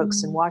Medicine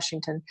folks in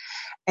Washington.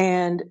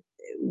 And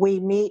we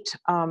meet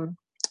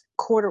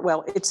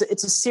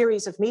it's a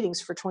series of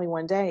meetings for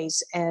 21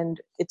 days,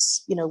 and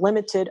it's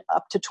limited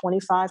up to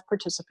 25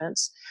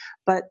 participants,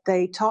 but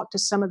they talk to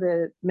some of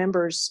the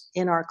members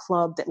in our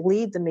club that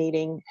lead the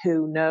meeting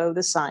who know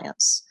the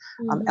science.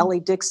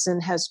 Ellie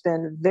Dixon has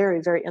been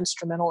very, very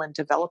instrumental in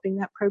developing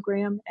that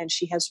program, and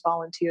she has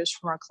volunteers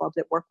from our club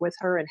that work with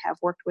her and have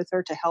worked with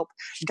her to help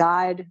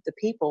guide the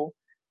people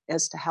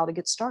as to how to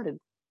get started.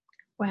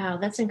 Wow,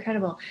 that's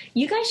incredible.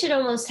 You guys should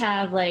almost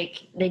have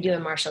like they do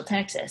in Marshall,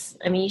 Texas.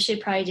 I mean, you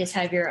should probably just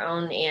have your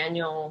own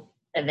annual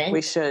event.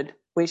 We should.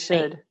 I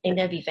think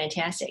that'd be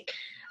fantastic.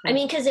 I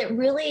mean, because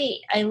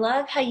I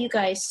love how you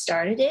guys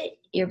started it.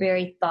 You're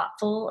very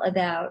thoughtful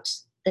about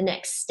the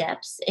next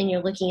steps, and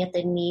you're looking at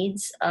the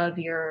needs of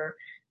your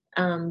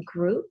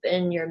group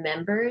and your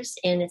members,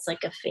 and it's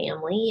like a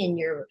family, and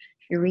you're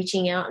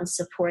reaching out and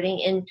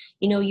supporting. And,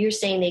 you're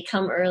saying they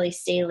come early,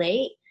 stay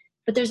late.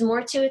 But there's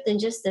more to it than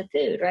just the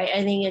food, right?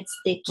 I think it's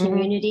the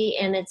community,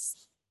 and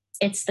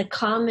it's the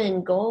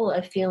common goal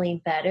of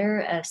feeling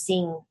better, of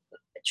seeing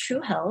true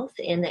health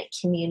in that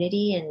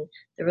community and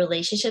the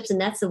relationships.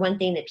 And that's the one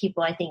thing that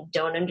people, I think,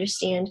 don't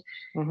understand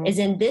is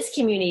in this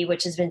community,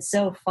 which has been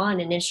so fun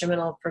and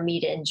instrumental for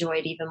me to enjoy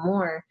it even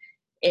more,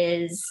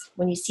 is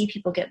when you see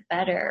people get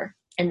better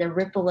and the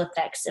ripple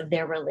effects of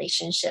their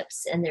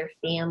relationships and their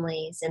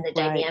families and the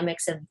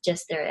dynamics of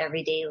just their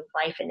everyday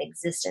life and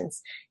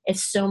existence.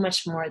 It's so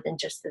much more than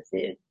just the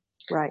food.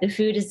 Right. The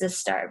food is the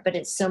start, but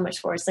it's so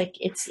much more. It's like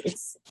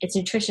it's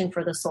nutrition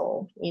for the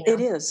soul.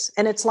 It is,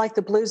 and it's like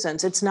the Blue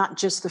Zones. It's not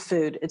just the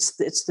food; it's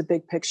the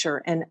big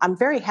picture. And I'm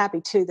very happy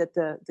too that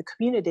the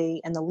community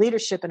and the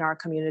leadership in our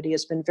community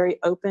has been very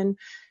open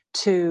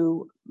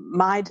to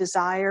my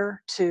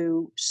desire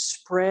to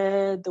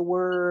spread the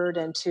word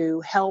and to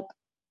help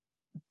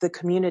the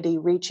community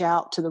reach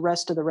out to the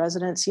rest of the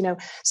residents.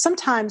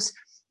 Sometimes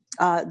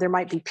there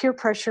might be peer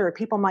pressure, or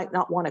people might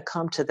not want to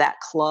come to that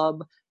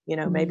club.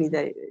 Maybe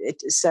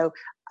so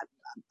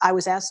I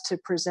was asked to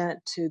present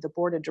to the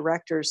board of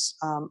directors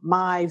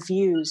my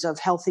views of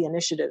healthy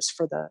initiatives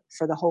for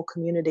the whole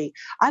community.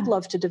 I'd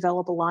love to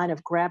develop a line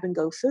of grab and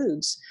go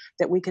foods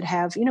that we could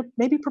have,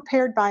 maybe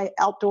prepared by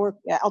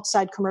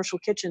outside commercial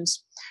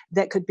kitchens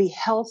that could be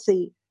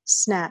healthy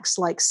snacks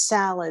like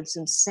salads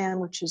and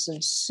sandwiches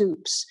and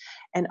soups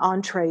and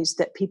entrees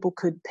that people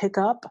could pick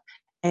up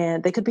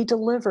and they could be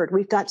delivered.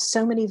 We've got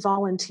so many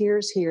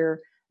volunteers here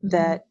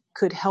that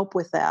could help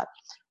with that.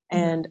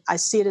 And I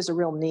see it as a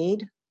real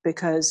need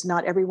because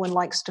not everyone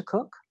likes to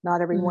cook. Not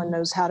everyone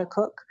knows how to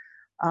cook.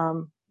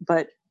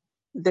 But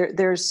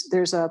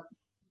there's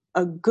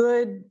a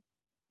good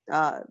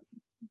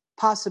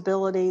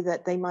possibility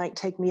that they might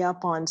take me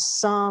up on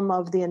some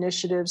of the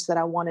initiatives that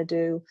I want to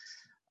do.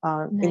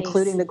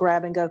 Including the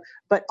grab and go.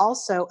 But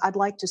also, I'd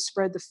like to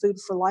spread the Food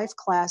for Life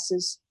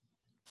classes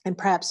and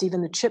perhaps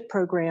even the CHIP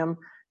program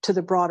to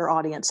the broader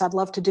audience. I'd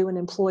love to do an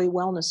employee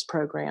wellness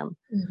program.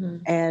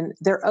 And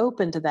they're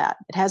open to that.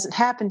 It hasn't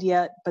happened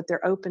yet, but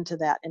they're open to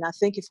that. And I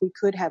think if we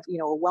could have,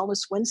 a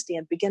Wellness Wednesday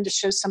and begin to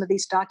show some of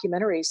these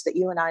documentaries that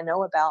you and I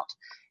know about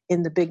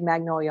in the big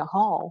Magnolia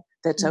Hall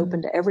that's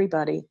open to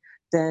everybody,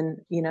 then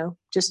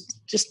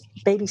just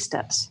baby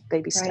steps.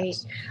 Right.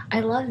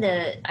 I love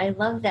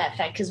that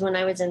fact, because when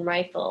I was in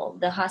Rifle,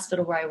 the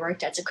hospital where I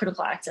worked at, it's a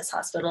critical access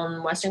hospital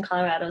in Western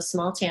Colorado, a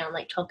small town,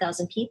 like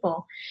 12,000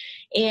 people,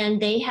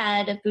 and they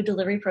had a food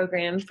delivery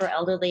program for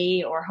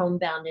elderly or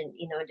homebound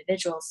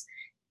individuals.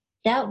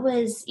 That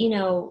was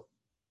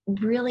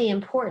really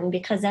important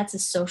because that's a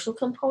social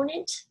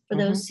component for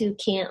those who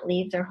can't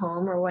leave their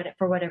home or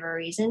for whatever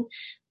reason.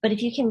 But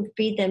if you can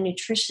feed them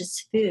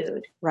nutritious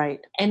food,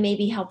 right, and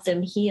maybe help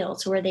them heal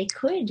to where they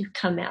could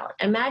come out.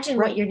 Imagine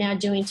what you're now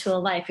doing to a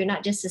life. You're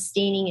not just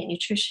sustaining it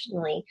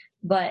nutritionally,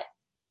 but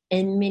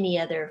in many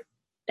other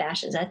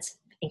fashions. That's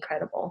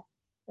incredible.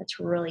 That's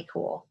really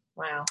cool.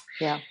 Wow.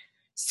 Yeah.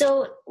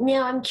 So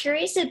now I'm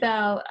curious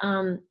about,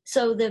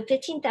 so the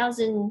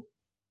 15,000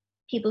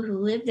 people who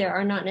live there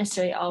are not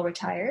necessarily all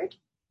retired.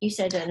 You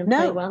said an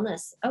employee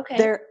wellness. Okay.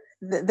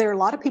 There are a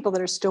lot of people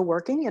that are still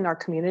working in our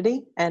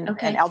community and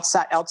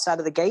outside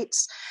of the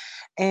gates,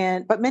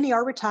 but many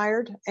are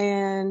retired.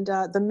 And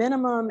the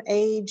minimum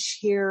age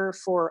here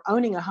for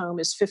owning a home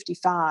is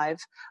 55,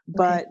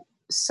 but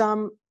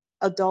some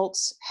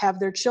adults have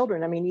their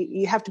children. I mean,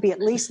 you have to be at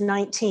least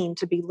 19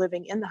 to be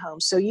living in the home.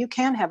 So you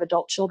can have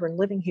adult children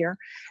living here,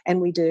 and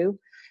we do.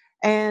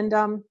 And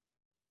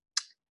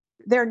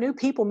there are new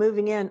people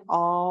moving in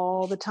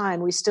all the time.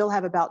 We still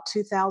have about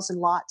 2,000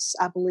 lots,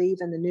 I believe,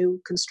 in the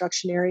new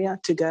construction area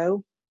to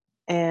go.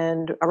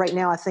 And right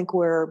now, I think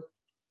we're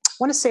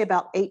want to say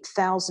about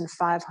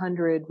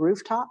 8,500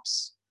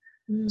 rooftops.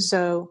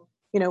 So,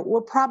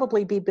 we'll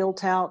probably be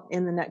built out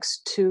in the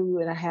next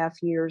 2.5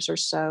 years or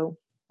so.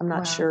 I'm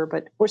not sure,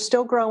 but we're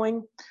still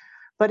growing.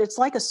 But it's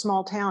like a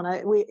small town.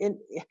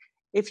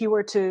 If you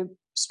were to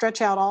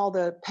stretch out all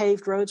the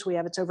paved roads we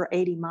have, it's over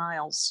 80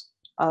 miles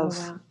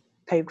of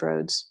paved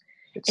roads.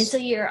 And so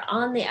you're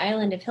on the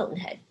island of Hilton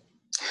Head.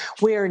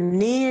 We're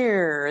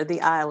near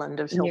the island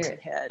of Hilton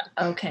Head.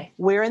 Okay.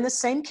 We're in the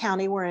same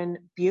county. We're in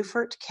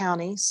Beaufort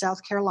County,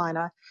 South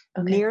Carolina,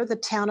 near the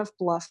town of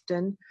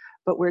Bluffton.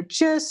 But we're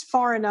just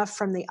far enough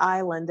from the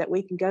island that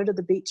we can go to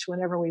the beach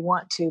whenever we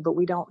want to, but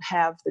we don't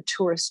have the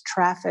tourist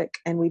traffic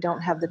and we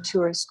don't have the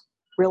tourist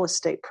real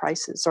estate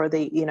prices or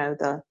the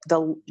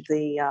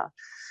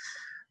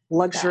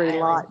luxury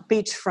lot,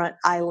 beachfront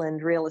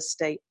island real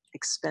estate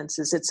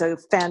expenses. It's a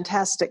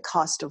fantastic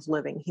cost of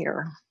living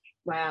here.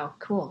 Wow,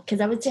 cool.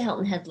 Because I went to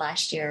Hilton Head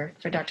last year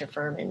for Dr.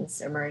 Furman's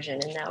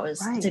immersion, and that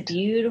was it's a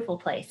beautiful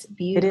place.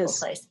 Beautiful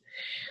place.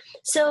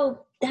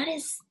 So that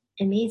is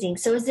amazing.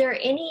 So is there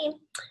any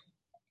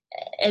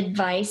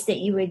advice that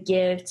you would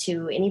give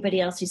to anybody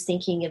else who's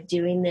thinking of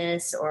doing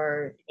this,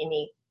 or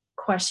any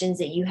questions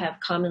that you have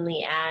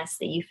commonly asked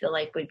that you feel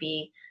like would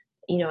be,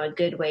 a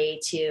good way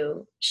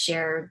to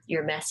share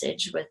your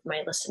message with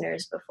my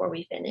listeners before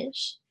we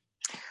finish?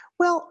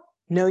 Well,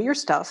 know your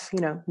stuff,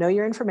 know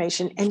your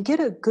information, and get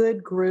a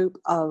good group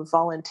of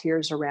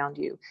volunteers around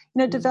you.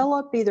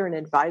 Develop either an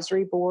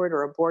advisory board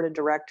or a board of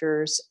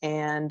directors,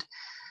 and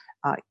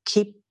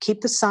keep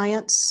the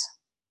science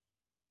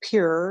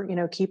pure.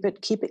 Keep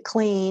it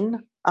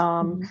clean.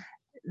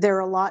 There's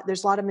a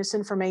lot of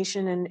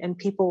misinformation, and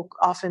people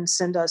often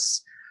send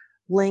us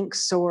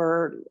links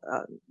or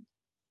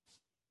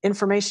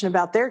information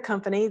about their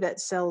company that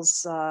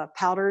sells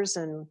powders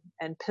and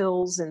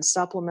pills and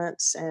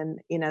supplements, and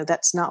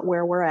that's not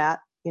where we're at.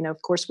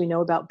 Of course, we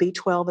know about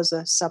B12 as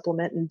a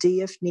supplement and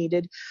D if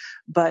needed,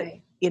 but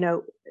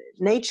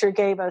nature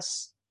gave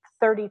us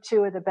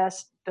 32 of the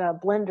best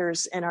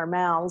blenders in our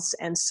mouths,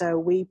 and so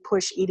we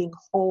push eating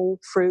whole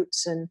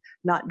fruits and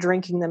not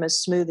drinking them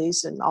as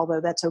smoothies. And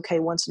although that's okay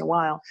once in a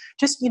while,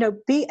 just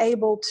be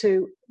able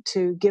to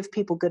give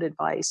people good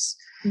advice.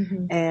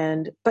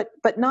 And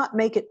but not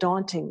make it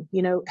daunting.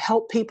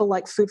 Help people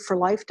like Food for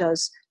Life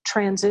does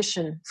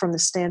transition from the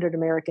standard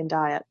American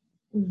diet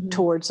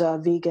towards a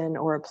vegan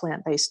or a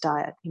plant-based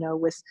diet,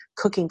 with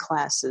cooking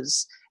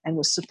classes and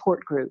with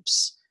support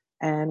groups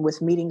and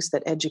with meetings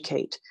that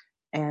educate.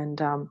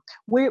 And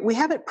we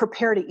haven't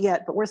prepared it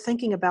yet, but we're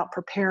thinking about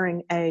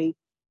preparing a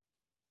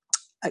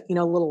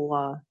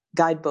little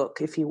guidebook,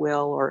 if you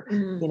will, or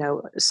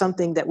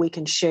something that we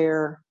can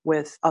share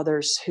with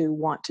others who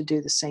want to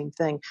do the same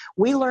thing.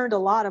 We learned a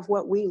lot of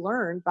what we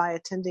learned by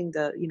attending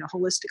the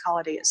Holistic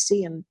Holiday at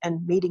Sea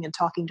and meeting and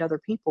talking to other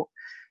people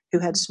who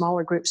had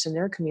smaller groups in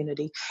their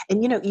community.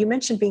 And you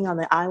mentioned being on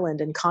the island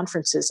and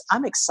conferences.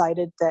 I'm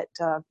excited that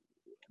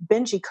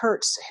Benji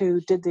Kurtz,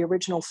 who did the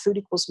original Food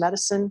Equals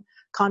Medicine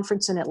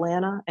conference in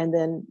Atlanta and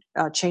then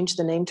changed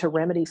the name to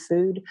Remedy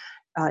Food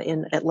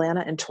in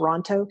Atlanta and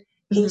Toronto,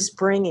 he's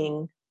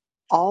bringing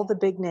all the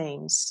big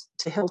names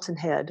to Hilton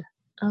Head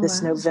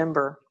this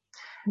November.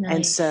 Nice.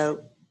 And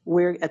so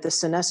we're at the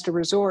Sonesta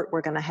Resort. We're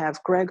going to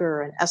have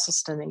Gregor and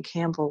Esselstyn and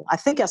Campbell. I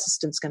think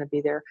Esselstyn's going to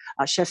be there.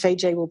 Chef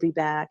AJ will be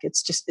back.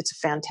 It's a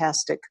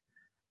fantastic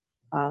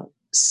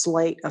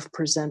slate of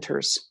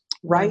presenters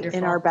right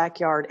in our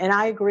backyard. And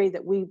I agree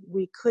that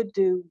we could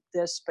do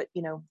this, but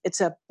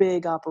it's a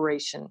big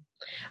operation.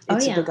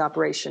 It's a big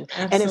operation.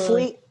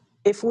 Absolutely. And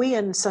if we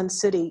in Sun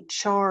City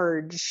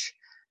charge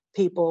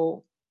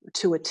people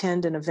to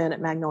attend an event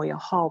at Magnolia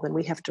Hall, then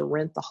we have to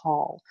rent the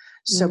hall.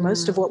 So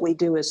most of what we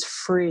do is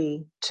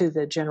free to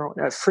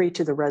the free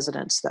to the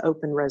residents, the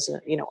open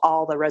resident,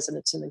 all the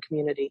residents in the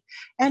community.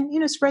 And,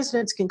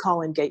 residents can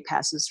call in gate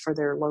passes for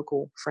their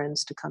local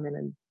friends to come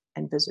in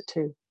and visit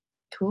too.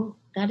 Cool.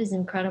 That is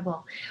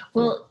incredible.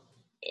 Well,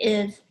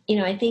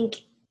 I think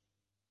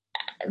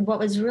what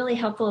was really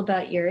helpful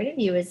about your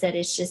interview is that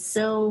it's just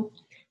so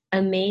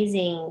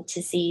amazing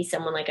to see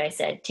someone, like I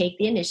said, take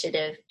the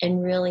initiative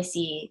and really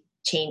see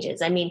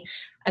changes. I mean,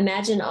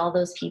 imagine all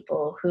those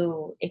people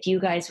who, if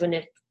you guys wouldn't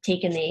have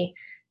taken the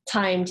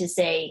time to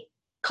say,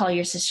 call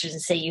your sisters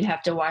and say, you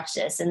have to watch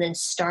this and then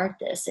start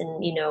this,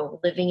 and,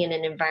 living in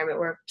an environment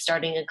where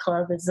starting a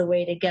club is the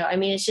way to go. I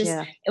mean, it's just,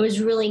 it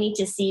was really neat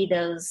to see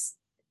those,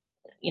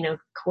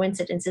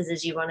 coincidences,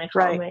 as you want to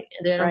call them. I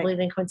don't believe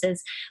in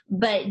coincidences,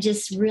 but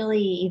just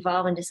really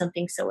evolve into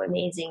something so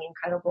amazing,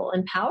 incredible,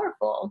 and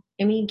powerful.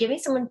 I mean, giving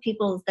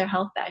people their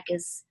health back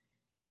is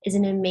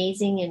an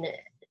amazing, and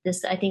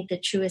this, I think, the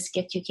truest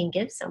gift you can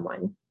give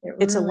someone.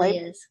 It really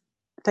is.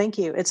 Thank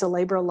you. It's a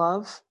labor of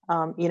love.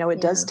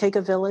 It does take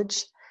a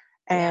village,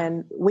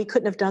 and we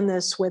couldn't have done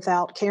this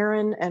without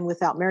Karen and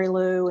without Mary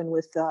Lou and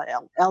with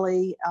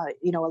Ellie.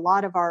 A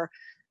lot of our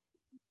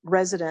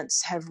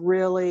residents have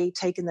really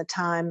taken the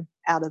time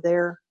out of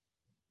their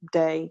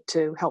day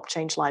to help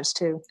change lives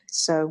too.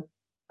 So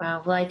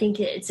Wow. Well, I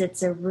think it's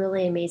a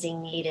really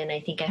amazing need, and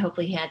I hope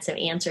we had some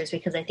answers,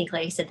 because I think,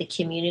 like I said, the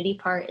community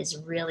part is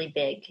really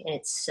big, and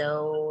it's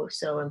so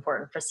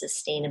important for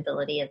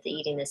sustainability of the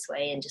eating this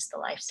way and just the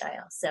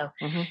lifestyle. So,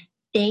 Mm-hmm.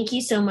 thank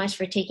you so much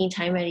for taking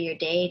time out of your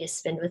day to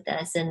spend with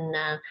us. And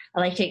I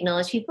like to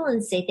acknowledge people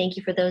and say thank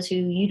you for those who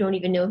you don't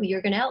even know who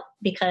you're going to help,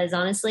 because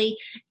honestly,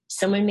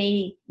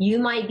 you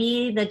might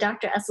be the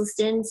Dr.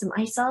 Esselstyn.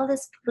 I saw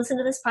this, listen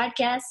to this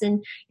podcast,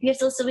 and you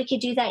guys also, we could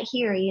do that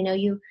here.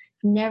 You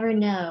never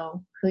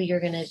know who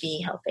you're going to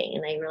be helping.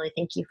 And I really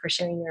thank you for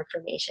sharing your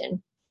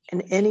information.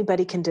 And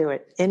anybody can do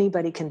it.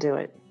 Anybody can do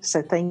it.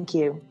 So thank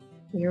you.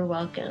 You're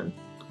welcome.